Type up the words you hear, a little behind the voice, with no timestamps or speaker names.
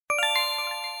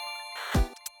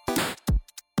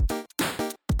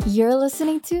You're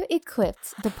listening to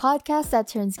Equipped, the podcast that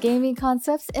turns gaming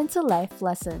concepts into life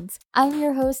lessons. I'm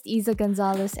your host, Isa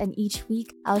Gonzalez, and each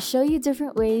week I'll show you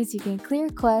different ways you can clear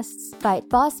quests, fight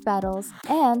boss battles,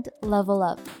 and level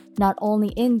up, not only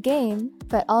in game,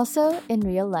 but also in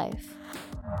real life.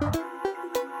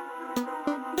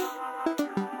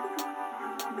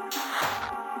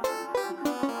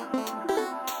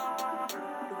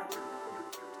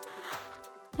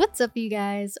 What's up, you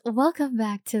guys? Welcome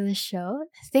back to the show.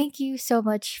 Thank you so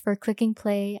much for clicking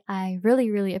play. I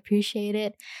really appreciate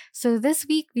it. So, this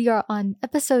week we are on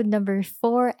episode number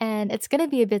 4, and it's going to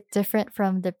be a bit different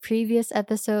from the previous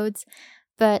episodes,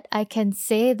 but I can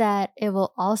say that it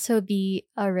will also be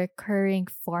a recurring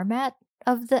format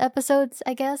of the episodes,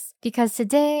 I guess, because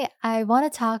today I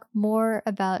want to talk more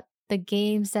about the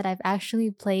games that I've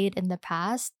actually played in the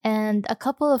past and a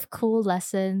couple of cool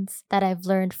lessons that I've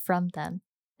learned from them.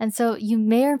 And so you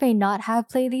may or may not have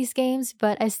played these games,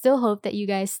 but I still hope that you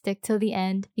guys stick till the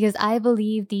end because I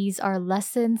believe these are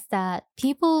lessons that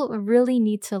people really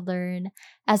need to learn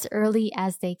as early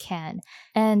as they can.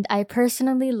 And I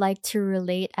personally like to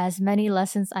relate as many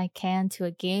lessons I can to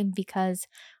a game because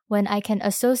when I can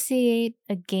associate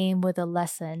a game with a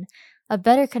lesson, a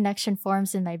better connection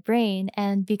forms in my brain.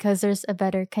 And because there's a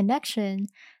better connection,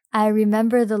 I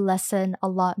remember the lesson a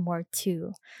lot more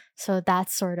too. So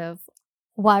that's sort of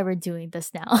why we're doing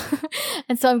this now.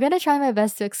 And so I'm going to try my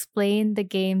best to explain the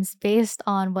games based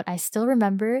on what I still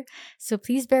remember. So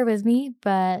please bear with me,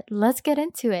 but let's get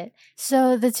into it.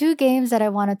 So the two games that I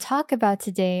want to talk about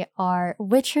today are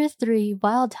Witcher 3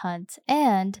 Wild Hunt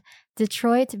and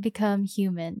Detroit Become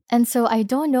Human. And so I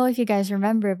don't know if you guys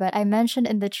remember, but I mentioned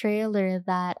in the trailer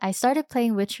that I started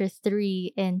playing Witcher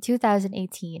 3 in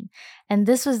 2018. And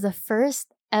this was the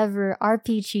first ever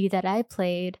RPG that I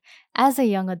played as a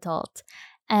young adult.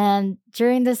 And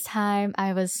during this time,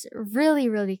 I was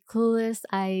really clueless.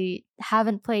 I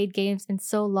haven't played games in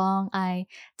so long. I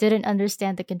didn't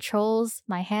understand the controls.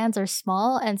 My hands are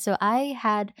small. And so I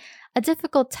had a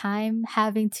difficult time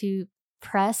having to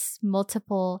press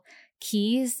multiple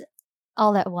keys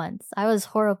all at once. I was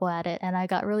horrible at it and I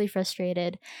got really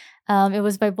frustrated. It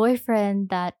was my boyfriend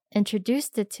that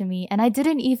introduced it to me, and I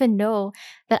didn't even know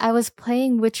that I was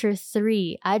playing Witcher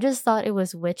 3. I just thought it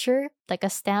was Witcher, like a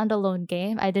standalone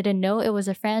game. I didn't know it was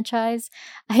a franchise.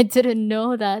 I didn't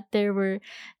know that there were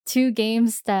two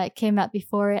games that came out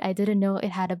before it. I didn't know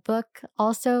it had a book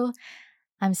also.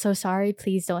 I'm so sorry,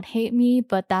 please don't hate me,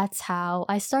 but that's how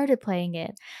I started playing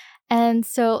it. And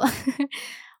so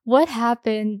what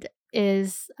happened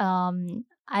is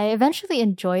I eventually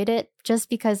enjoyed it just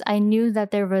because I knew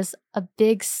that there was a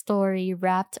big story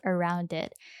wrapped around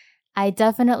it. I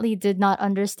definitely did not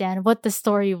understand what the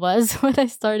story was when I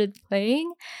started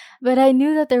playing, but I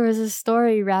knew that there was a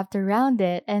story wrapped around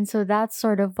it, and so that's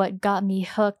sort of what got me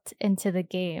hooked into the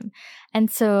game. And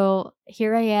so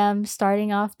here I am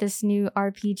starting off this new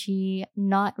RPG,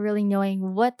 not really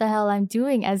knowing what the hell I'm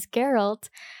doing as Geralt.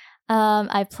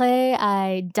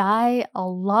 I die a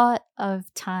lot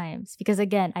of times because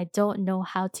again, I don't know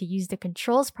how to use the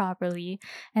controls properly.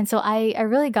 And so I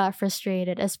really got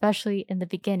frustrated, especially in the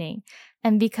beginning.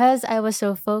 And because I was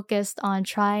so focused on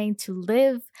trying to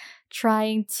live,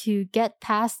 trying to get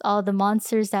past all the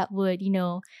monsters that would,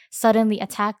 suddenly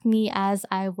attack me as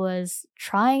I was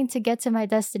trying to get to my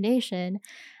destination,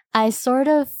 I sort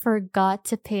of forgot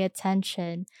to pay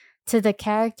attention to the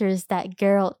characters that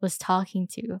Geralt was talking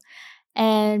to.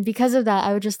 And because of that,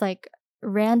 I would just like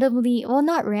randomly, well,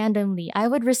 not randomly, I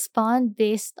would respond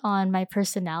based on my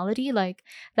personality. Like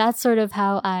that's sort of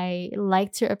how I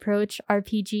like to approach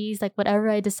RPGs. Like whatever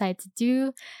I decide to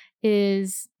do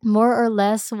is more or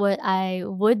less what I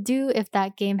would do if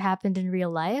that game happened in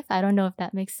real life. I don't know if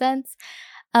that makes sense.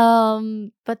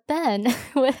 But then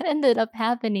what ended up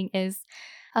happening is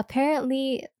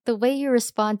apparently the way you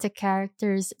respond to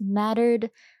characters mattered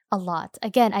a lot.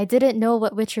 Again, I didn't know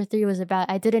what Witcher 3 was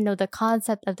about. I didn't know the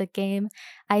concept of the game.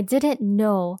 I didn't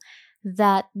know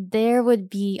that there would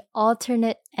be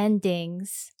alternate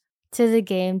endings to the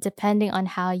game depending on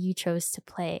how you chose to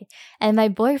play. And my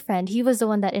boyfriend, he was the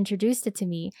one that introduced it to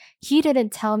me. He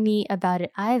didn't tell me about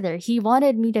it either. He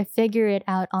wanted me to figure it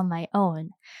out on my own.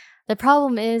 The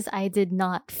problem is I did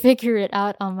not figure it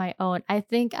out on my own. I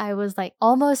think I was like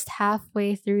almost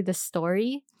halfway through the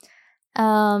story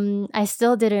I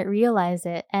still didn't realize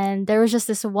it. And there was just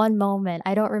this one moment.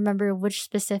 I don't remember which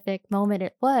specific moment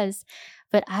it was,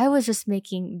 but I was just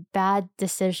making bad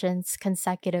decisions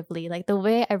consecutively. Like the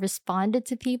way I responded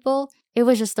to people, it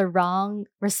was just the wrong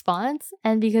response.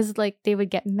 And because like they would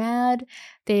get mad,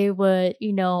 they would,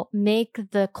 make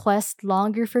the quest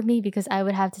longer for me because I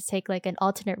would have to take like an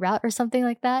alternate route or something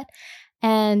like that.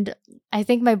 And I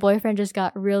think my boyfriend just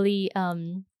got really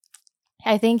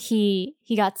I think he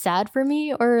got sad for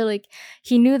me, or like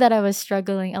he knew that I was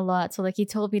struggling a lot. So like he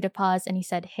told me to pause and he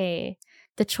said, "Hey,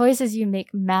 the choices you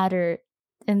make matter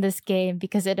in this game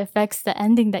because it affects the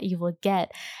ending that you will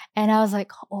get." And I was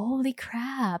like, "Holy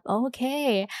crap.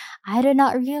 Okay. I did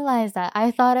not realize that.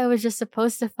 I thought I was just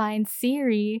supposed to find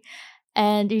Siri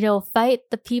and fight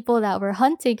the people that were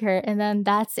hunting her, and then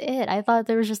that's it. I thought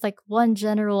there was just like one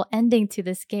general ending to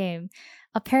this game.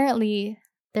 Apparently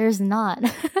there's not."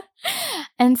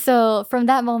 And so from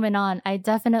that moment on, I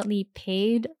definitely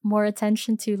paid more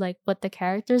attention to like what the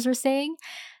characters were saying.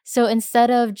 So instead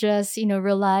of just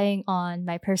relying on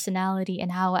my personality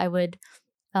and how I would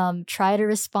try to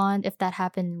respond if that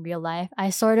happened in real life,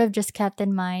 I sort of just kept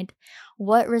in mind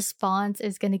what response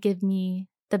is going to give me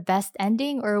the best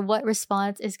ending, or what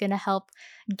response is going to help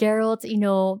Geralt,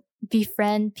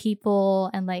 befriend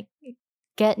people and like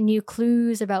get new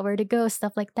clues about where to go,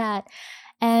 stuff like that.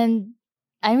 And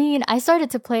I mean, I started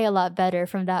to play a lot better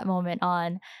from that moment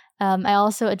on. I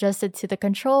also adjusted to the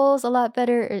controls a lot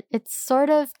better. It sort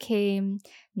of came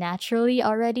naturally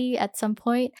already at some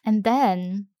point. And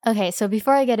then, okay, so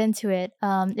before I get into it,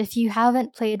 if you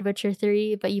haven't played Witcher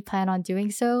 3, but you plan on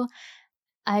doing so,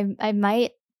 I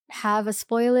might have a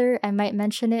spoiler. I might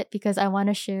mention it because I want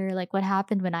to share like what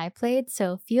happened when I played.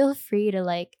 So feel free to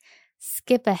like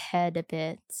skip ahead a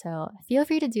bit. So feel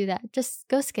free to do that. Just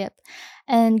go skip.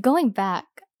 And going back,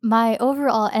 my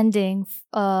overall ending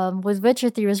with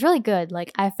Witcher 3 was really good.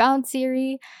 Like I found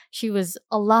Ciri, she was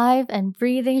alive and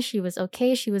breathing, she was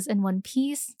okay, she was in one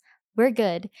piece. We're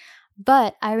good.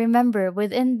 But I remember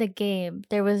within the game,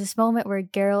 there was this moment where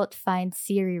Geralt finds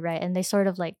Ciri, right? And they sort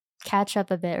of like catch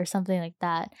up a bit or something like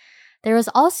that. There was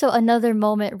also another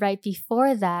moment right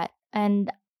before that,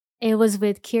 and it was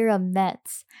with Kira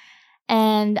Metz.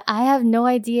 And I have no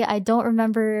idea. I don't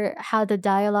remember how the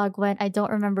dialogue went. I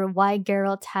don't remember why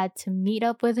Geralt had to meet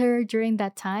up with her during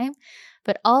that time.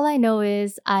 But all I know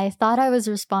is I thought I was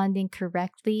responding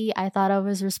correctly. I thought I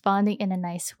was responding in a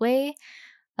nice way.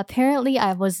 Apparently,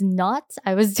 I was not.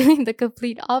 I was doing the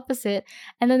complete opposite.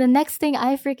 And then the next thing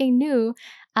I freaking knew,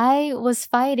 I was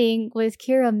fighting with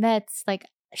Kira Metz. Like,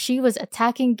 she was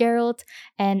attacking Geralt,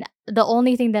 and the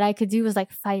only thing that I could do was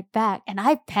like fight back. And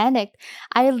I panicked.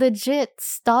 I legit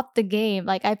stopped the game.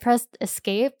 Like, I pressed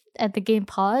escape and the game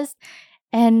paused.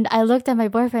 And I looked at my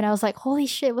boyfriend. I was like, holy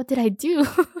shit, what did I do?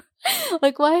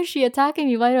 Like, why is she attacking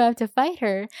me? Why do I have to fight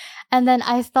her? And then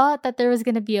I thought that there was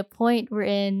going to be a point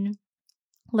wherein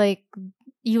like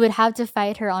you would have to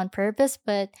fight her on purpose,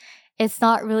 but it's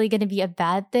not really going to be a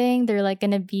bad thing. They're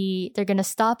going to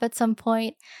stop at some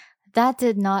point. That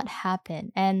did not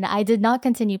happen. And I did not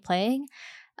continue playing.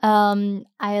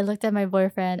 I looked at my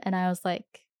boyfriend and I was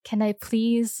like, can I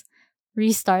please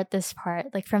restart this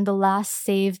part? Like from the last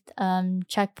saved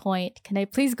checkpoint, can I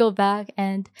please go back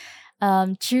and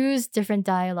choose different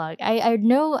dialogue? I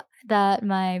know that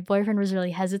my boyfriend was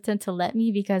really hesitant to let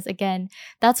me because again,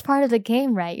 that's part of the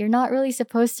game, right? You're not really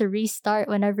supposed to restart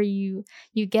whenever you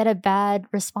get a bad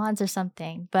response or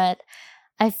something. But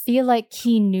I feel like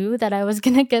he knew that I was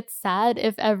gonna get sad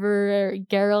if ever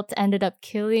Geralt ended up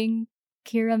killing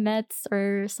Kira Metz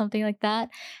or something like that.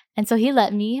 And so he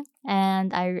let me,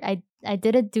 and I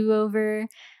did a do-over.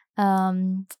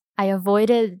 I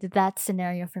avoided that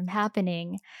scenario from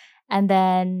happening. And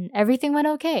then everything went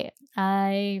okay.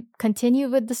 I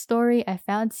continued with the story. I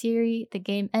found Ciri. The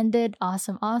game ended.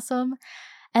 Awesome, awesome.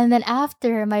 And then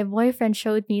after, my boyfriend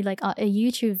showed me like a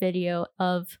YouTube video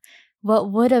of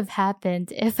what would have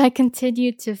happened if I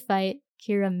continued to fight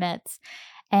Kira Metz.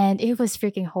 And it was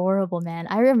freaking horrible, man.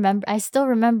 I still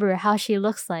remember how she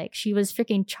looks like. She was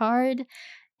freaking charred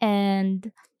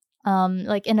and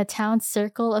like in a town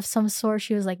circle of some sort.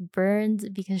 She was like burned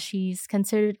because she's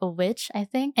considered a witch, I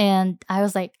think. And I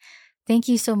was like, thank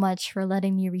you so much for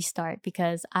letting me restart,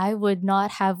 because I would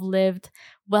not have lived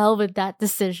well with that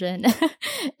decision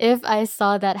if I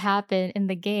saw that happen in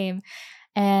the game.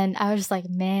 And I was just like,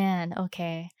 man,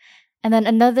 okay. And then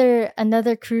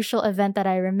another crucial event that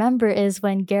I remember is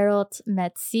when Geralt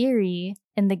met Ciri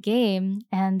in the game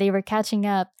and they were catching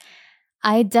up.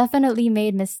 I definitely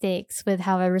made mistakes with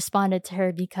how I responded to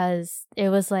her, because it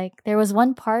was like there was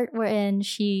one part wherein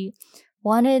she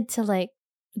wanted to like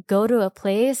go to a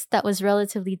place that was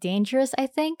relatively dangerous, I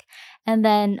think. And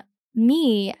then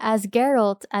me as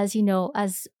Geralt, as you know,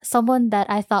 as someone that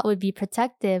I thought would be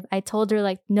protective, I told her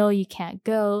like, no, you can't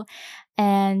go.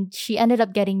 And she ended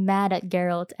up getting mad at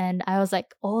Geralt, and I was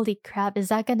like, holy crap, is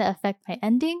that gonna affect my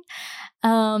ending?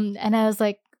 And I was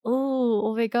like,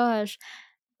 oh my gosh.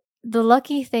 The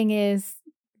lucky thing is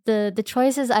the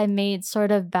choices I made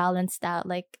sort of balanced out.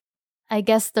 Like, I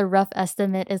guess the rough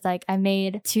estimate is like I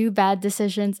made two bad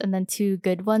decisions and then two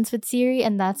good ones with Ciri,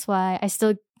 and that's why I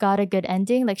still got a good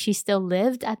ending. Like, she still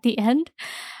lived at the end.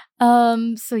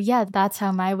 So yeah, that's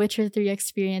how my Witcher 3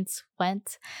 experience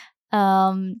went.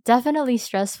 Definitely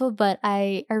stressful, but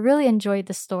I really enjoyed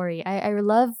the story. I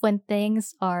love when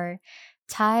things are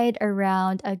tied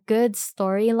around a good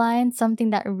storyline,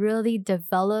 something that really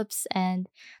develops, and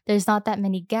there's not that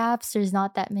many gaps, there's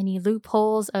not that many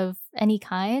loopholes of any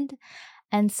kind.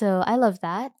 And so I love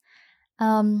that.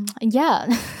 Yeah.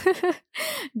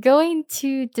 Going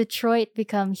to Detroit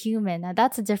Become Human. Now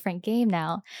that's a different game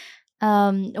now.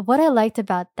 What I liked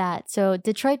about that, so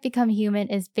Detroit Become Human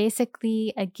is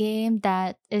basically a game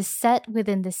that is set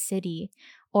within the city,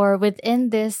 or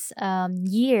within this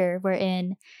year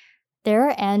wherein there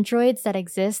are androids that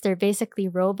exist. They're basically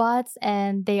robots,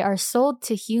 and they are sold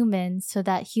to humans so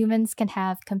that humans can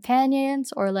have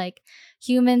companions, or like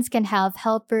humans can have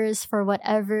helpers for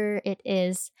whatever it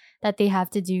is that they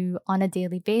have to do on a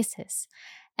daily basis.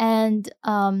 And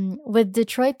with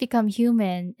Detroit Become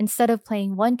Human, instead of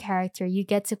playing one character, you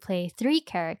get to play three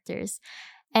characters.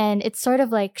 And it sort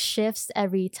of like shifts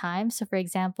every time. So, for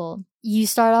example, you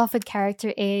start off with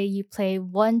character A, you play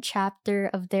one chapter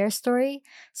of their story.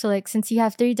 So, like, since you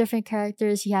have three different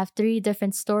characters, you have three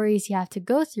different stories you have to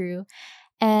go through.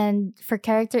 And for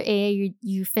character A,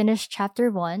 you finish chapter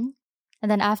one.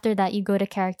 And then after that, you go to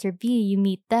character B, you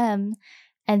meet them,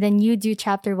 and then you do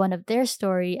chapter one of their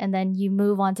story, and then you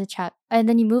move on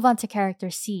to character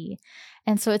C.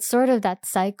 And so it's sort of that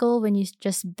cycle when you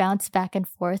just bounce back and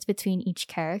forth between each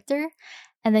character,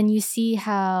 and then you see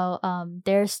how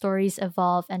their stories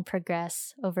evolve and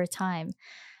progress over time.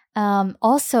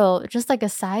 Also, just like a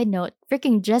side note,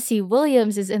 freaking Jesse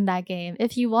Williams is in that game.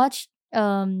 If you watch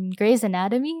Grey's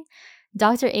Anatomy,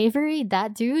 Dr. Avery,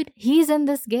 that dude, he's in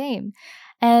this game.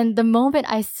 And the moment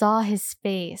I saw his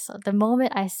face, the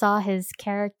moment I saw his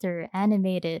character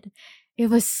animated,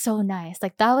 it was so nice.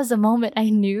 Like, that was the moment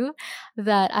I knew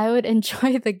that I would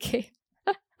enjoy the game.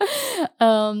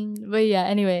 But yeah,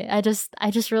 anyway, I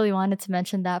just really wanted to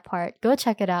mention that part. Go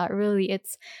check it out. Really,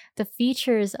 it's the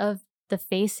features of the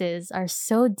faces are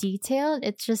so detailed.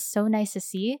 It's just so nice to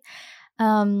see.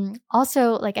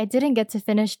 Also, like, I didn't get to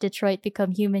finish Detroit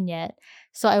Become Human yet,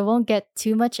 so I won't get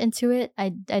too much into it. I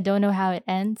don't know how it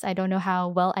ends. I don't know how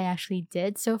well I actually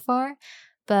did so far,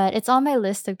 but it's on my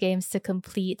list of games to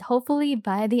complete, hopefully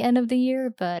by the end of the year,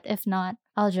 but if not,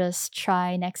 I'll just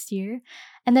try next year.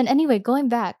 And then anyway, going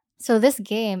back. So this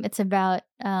game, it's about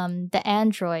the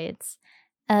androids.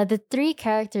 The three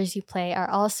characters you play are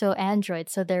also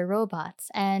androids, so they're robots.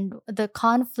 And the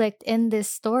conflict in this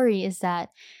story is that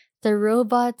the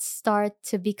robots start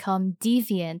to become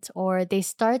deviant, or they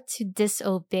start to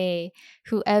disobey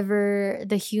whoever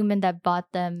the human that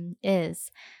bought them is.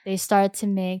 They start to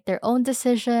make their own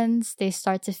decisions, they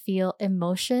start to feel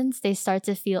emotions, they start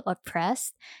to feel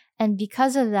oppressed. And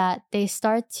because of that, they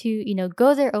start to,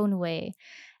 go their own way.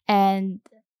 And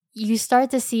you start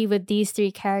to see with these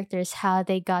three characters how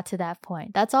they got to that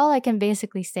point. That's all I can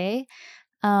basically say.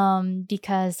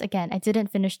 Because again, I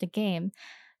didn't finish the game.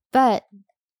 But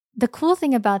the cool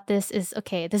thing about this is,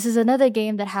 okay, this is another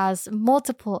game that has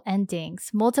multiple endings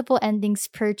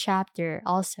per chapter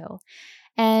also.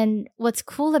 And what's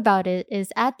cool about it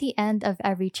is at the end of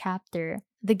every chapter,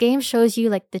 the game shows you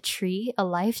like the tree, a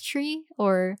life tree,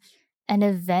 or an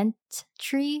event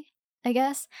tree, I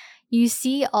guess. You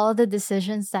see all the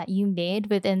decisions that you made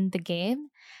within the game,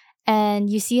 and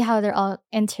you see how they're all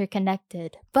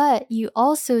interconnected. But you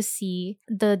also see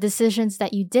the decisions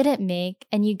that you didn't make,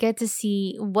 and you get to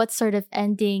see what sort of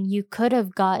ending you could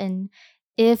have gotten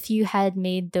if you had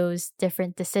made those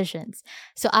different decisions.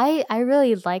 So I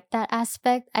really like that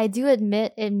aspect. I do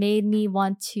admit it made me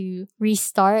want to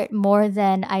restart more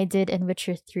than I did in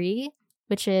Witcher 3,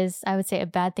 which is, I would say, a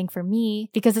bad thing for me,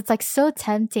 because it's like so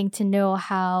tempting to know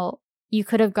how you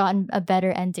could have gotten a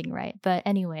better ending, right? But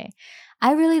anyway,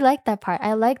 I really like that part.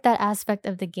 I like that aspect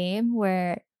of the game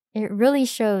where it really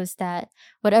shows that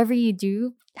whatever you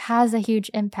do has a huge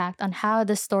impact on how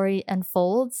the story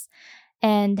unfolds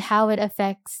and how it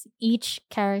affects each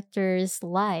character's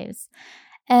lives.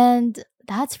 And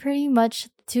that's pretty much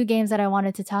the two games that I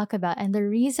wanted to talk about. And the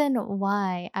reason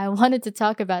why I wanted to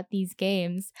talk about these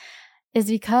games is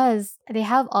because they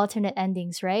have alternate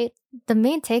endings, right? The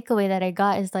main takeaway that I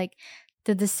got is like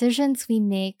the decisions we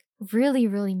make really,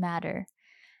 really matter.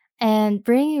 And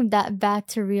bringing that back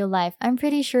to real life, I'm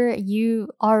pretty sure you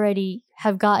already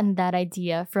have gotten that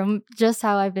idea from just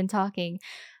how I've been talking.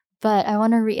 But I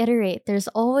want to reiterate there's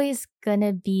always going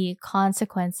to be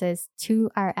consequences to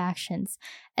our actions.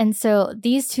 And so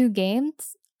these two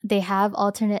games, they have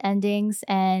alternate endings.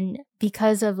 And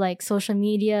because of like social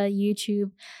media, YouTube,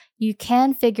 you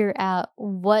can figure out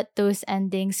what those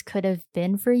endings could have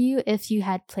been for you if you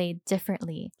had played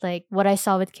differently, like what I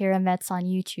saw with Kira Metz on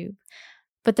YouTube.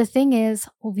 But the thing is,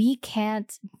 we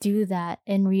can't do that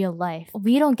in real life.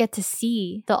 We don't get to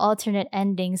see the alternate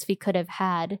endings we could have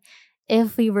had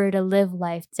if we were to live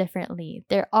life differently.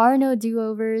 There are no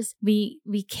do-overs. We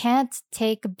can't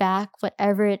take back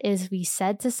whatever it is we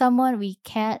said to someone. We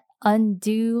can't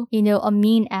undo, a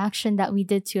mean action that we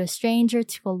did to a stranger,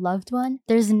 to a loved one.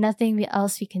 There's nothing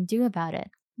else we can do about it.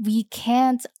 We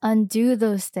can't undo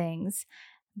those things.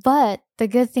 But the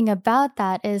good thing about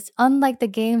that is, unlike the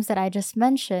games that I just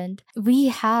mentioned, we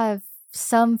have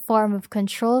some form of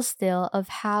control still of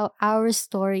how our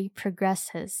story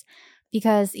progresses.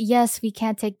 Because yes, we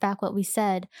can't take back what we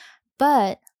said,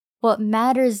 but what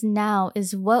matters now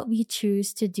is what we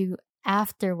choose to do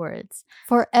afterwards.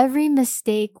 For every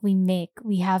mistake we make,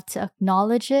 we have to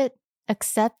acknowledge it,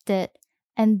 accept it,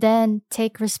 and then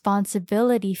take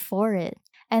responsibility for it.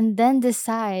 And then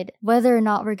decide whether or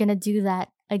not we're going to do that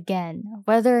again,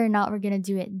 whether or not we're going to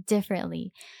do it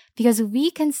differently. Because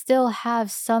we can still have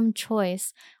some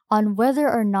choice on whether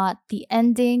or not the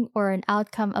ending or an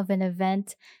outcome of an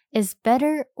event is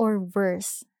better or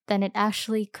worse than it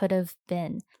actually could have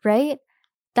been, right?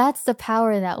 That's the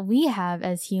power that we have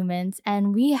as humans,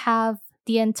 and we have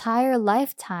the entire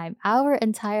lifetime, our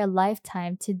entire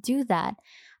lifetime to do that.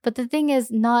 But the thing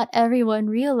is, not everyone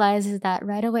realizes that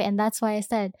right away. And that's why I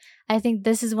said, I think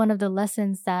this is one of the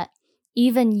lessons that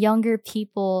even younger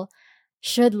people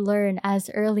should learn as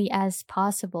early as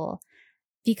possible.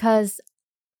 Because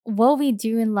what we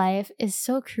do in life is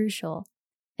so crucial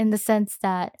in the sense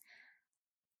that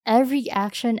every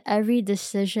action, every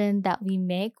decision that we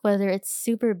make, whether it's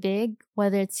super big,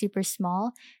 whether it's super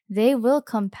small, they will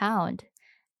compound.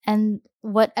 And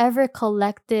whatever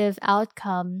collective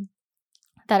outcome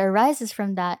that arises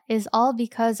from that is all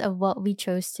because of what we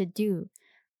chose to do,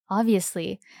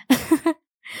 obviously.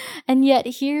 And yet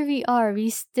here we are, we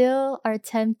still are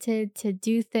tempted to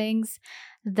do things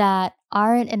that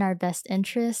aren't in our best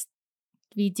interest.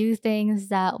 We do things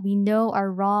that we know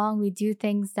are wrong. We do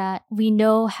things that we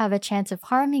know have a chance of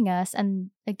harming us.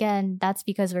 And again, that's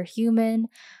because we're human.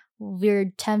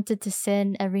 We're tempted to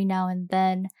sin every now and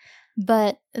then.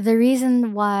 But the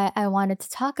reason why I wanted to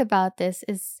talk about this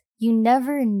is you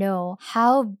never know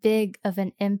how big of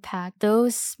an impact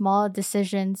those small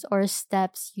decisions or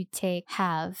steps you take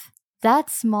have.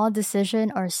 That small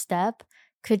decision or step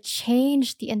could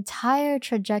change the entire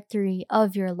trajectory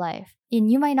of your life.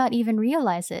 And you might not even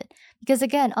realize it. Because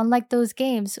again, unlike those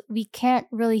games, we can't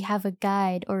really have a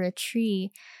guide or a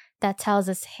tree that tells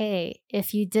us, hey,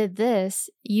 if you did this,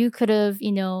 you could have,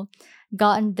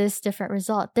 gotten this different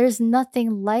result. There's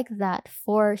nothing like that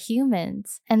for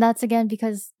humans. And that's again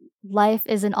because life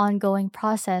is an ongoing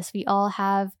process. We all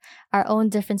have our own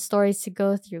different stories to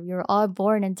go through. We were all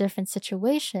born in different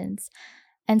situations.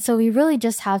 And so we really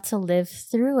just have to live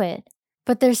through it.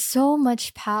 But there's so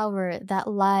much power that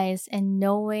lies in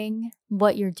knowing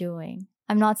what you're doing.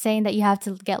 I'm not saying that you have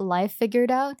to get life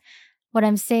figured out. What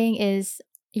I'm saying is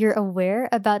you're aware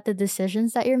about the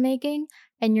decisions that you're making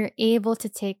and you're able to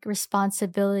take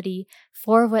responsibility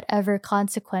for whatever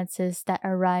consequences that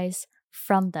arise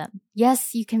from them.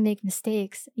 Yes, you can make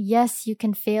mistakes. Yes, you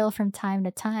can fail from time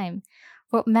to time.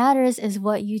 What matters is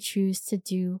what you choose to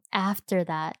do after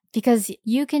that. Because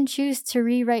you can choose to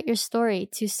rewrite your story,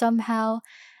 to somehow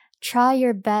try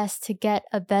your best to get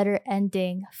a better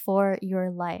ending for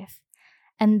your life.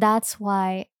 And that's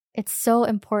why it's so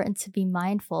important to be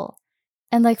mindful.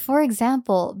 And like, for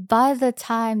example, by the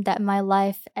time that my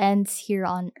life ends here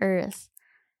on Earth,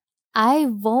 I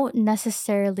won't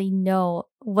necessarily know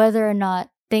whether or not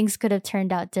things could have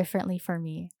turned out differently for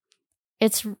me.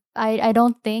 I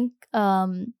don't think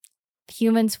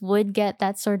humans would get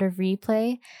that sort of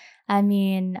replay. I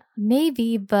mean,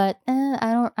 maybe, but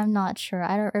I'm not sure.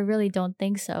 I really don't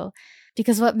think so.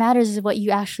 Because what matters is what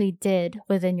you actually did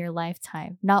within your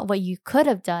lifetime, not what you could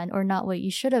have done or not what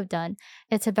you should have done.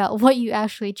 It's about what you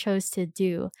actually chose to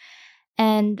do.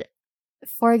 And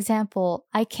for example,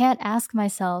 I can't ask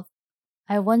myself,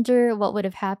 I wonder what would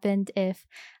have happened if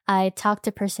I talked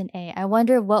to person A. I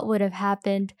wonder what would have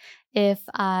happened if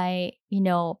I,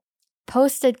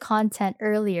 posted content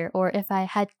earlier, or if I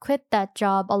had quit that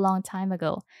job a long time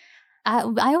ago.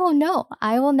 I won't know.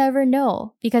 I will never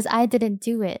know because I didn't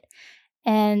do it.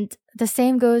 And the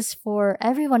same goes for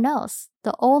everyone else.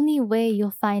 The only way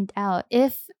you'll find out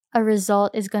if a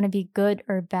result is going to be good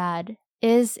or bad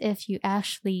is if you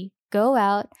actually go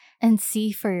out and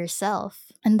see for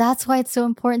yourself. And that's why it's so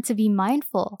important to be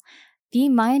mindful. Be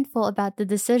mindful about the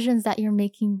decisions that you're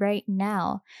making right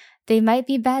now. They might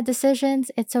be bad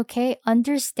decisions. It's okay.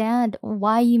 Understand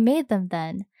why you made them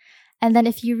then. And then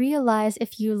if you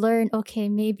learn, okay,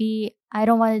 maybe I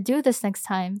don't want to do this next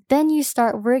time, then you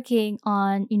start working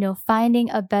on, finding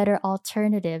a better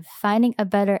alternative, finding a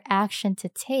better action to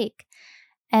take.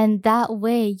 And that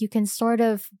way you can sort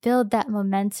of build that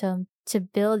momentum to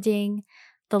building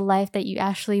the life that you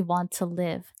actually want to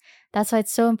live. That's why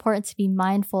it's so important to be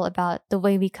mindful about the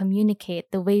way we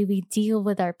communicate, the way we deal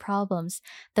with our problems,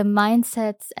 the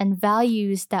mindsets and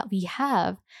values that we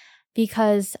have,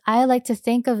 because I like to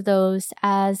think of those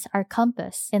as our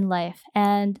compass in life.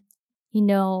 And,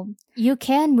 you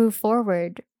can move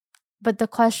forward, but the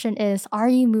question is, are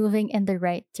you moving in the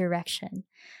right direction?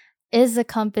 Is the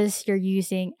compass you're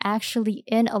using actually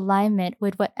in alignment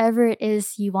with whatever it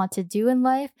is you want to do in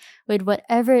life, with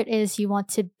whatever it is you want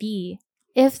to be?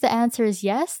 If the answer is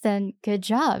yes, then good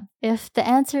job. If the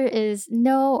answer is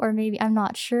no, or maybe I'm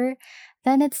not sure,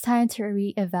 then it's time to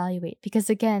reevaluate. Because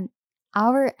again,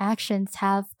 our actions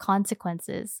have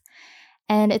consequences.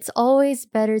 And it's always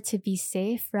better to be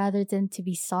safe rather than to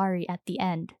be sorry at the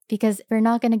end. Because we're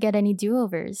not going to get any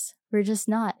do-overs. We're just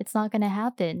not. It's not going to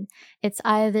happen. It's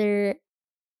either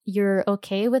you're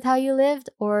okay with how you lived,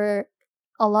 or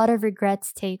a lot of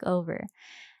regrets take over.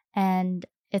 And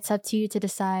it's up to you to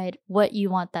decide what you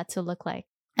want that to look like.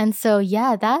 And so,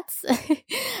 yeah, that's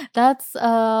that's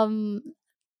the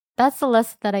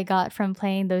lesson that I got from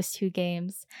playing those two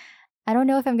games. I don't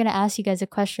know if I'm going to ask you guys a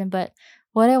question, but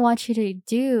what I want you to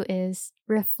do is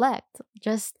reflect.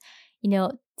 Just,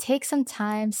 take some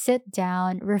time, sit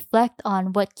down, reflect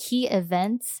on what key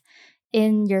events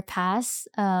in your past,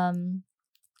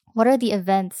 what are the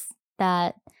events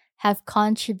that have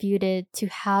contributed to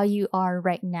how you are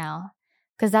right now?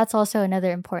 Because that's also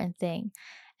another important thing.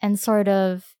 And sort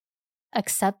of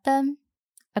accept them,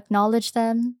 acknowledge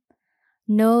them,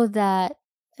 know that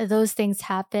those things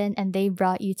happen and they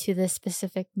brought you to this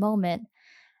specific moment.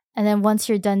 And then once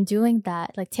you're done doing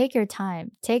that, take your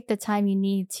time. Take the time you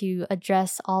need to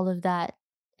address all of that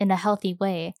in a healthy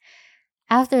way.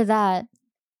 After that,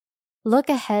 look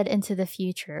ahead into the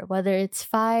future, whether it's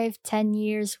 5, 10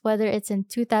 years, whether it's in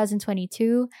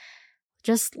 2022,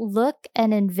 just look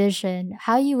and envision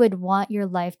how you would want your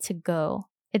life to go.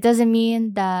 It doesn't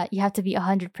mean that you have to be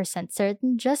 100%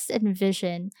 certain. Just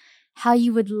envision how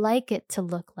you would like it to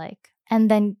look like. And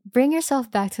then bring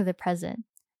yourself back to the present.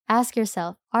 Ask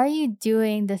yourself, are you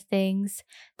doing the things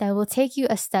that will take you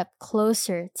a step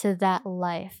closer to that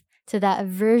life, to that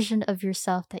version of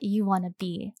yourself that you want to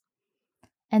be?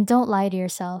 And don't lie to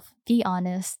yourself. Be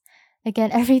honest.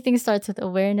 Again, everything starts with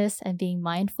awareness and being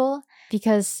mindful,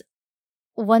 because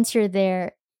once you're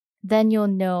there, then you'll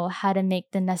know how to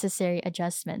make the necessary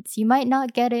adjustments. You might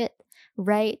not get it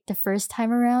right the first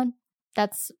time around.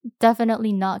 That's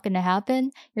definitely not going to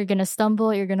happen. You're going to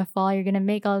stumble, you're going to fall, you're going to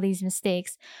make all these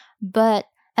mistakes. But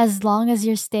as long as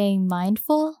you're staying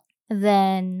mindful,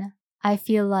 then I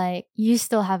feel like you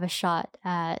still have a shot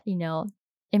at,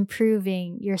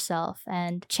 improving yourself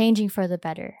and changing for the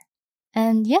better.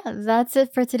 And yeah, that's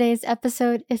it for today's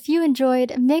episode. If you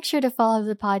enjoyed, make sure to follow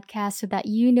the podcast so that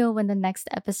you know when the next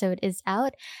episode is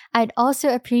out. I'd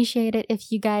also appreciate it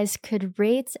if you guys could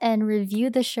rate and review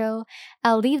the show.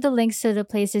 I'll leave the links to the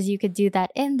places you could do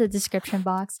that in the description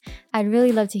box. I'd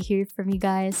really love to hear from you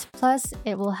guys. Plus,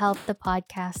 it will help the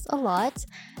podcast a lot.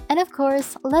 And of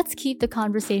course, let's keep the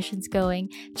conversations going.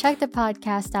 Check the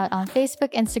podcast out on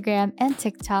Facebook, Instagram, and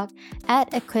TikTok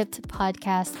at Equipped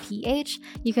Podcast PH.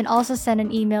 You can also send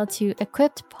an email to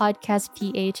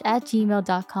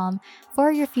equippedpodcastph@gmail.com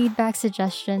for your feedback,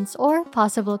 suggestions, or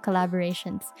possible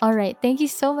collaborations. All right, thank you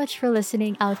so much for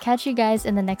listening. I'll catch you guys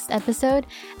in the next episode.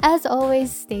 As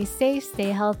always, stay safe, stay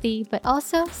healthy, but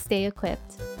also stay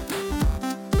equipped.